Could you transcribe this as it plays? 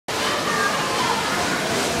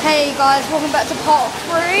Hey guys, welcome back to part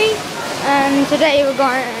 3. And today we're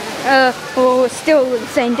going, well, it's still the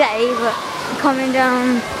same day, but we're coming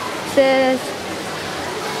downstairs.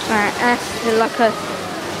 Alright, that's the lucky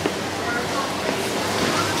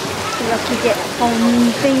get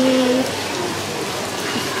on thingy.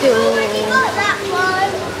 Still. Got that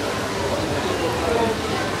one.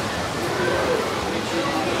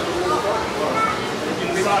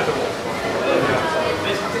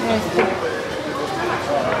 There's the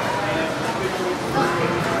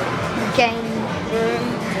game room.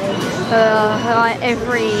 Like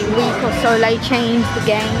every week or so they change the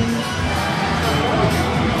game.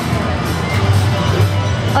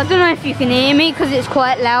 I don't know if you can hear me because it's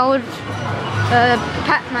quite loud.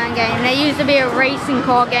 Pac-Man game. There used to be a racing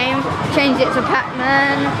car game. Changed it to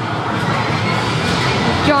Pac-Man.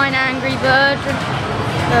 Giant Angry Bird.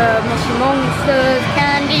 Mushy Monsters.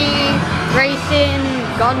 Candy. Racing.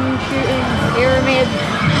 Gun shooting. Pyramid.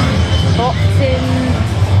 Boxing.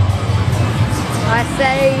 I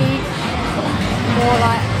say more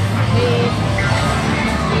like this.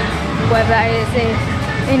 Whether it's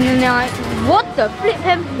in the night. What the flip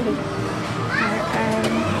him?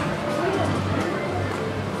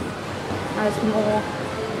 There's more.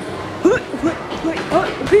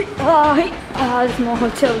 There's more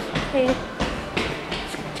hotels here.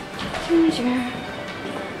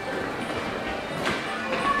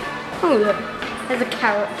 Oh look, there's a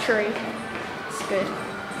carrot tree. It's good.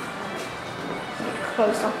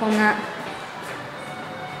 Close up on that.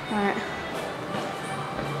 Alright.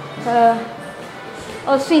 I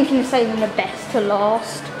was thinking of saving the best to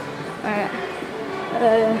last. Alright.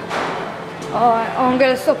 Alright, I'm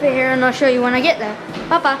gonna stop it here and I'll show you when I get there.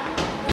 Bye bye.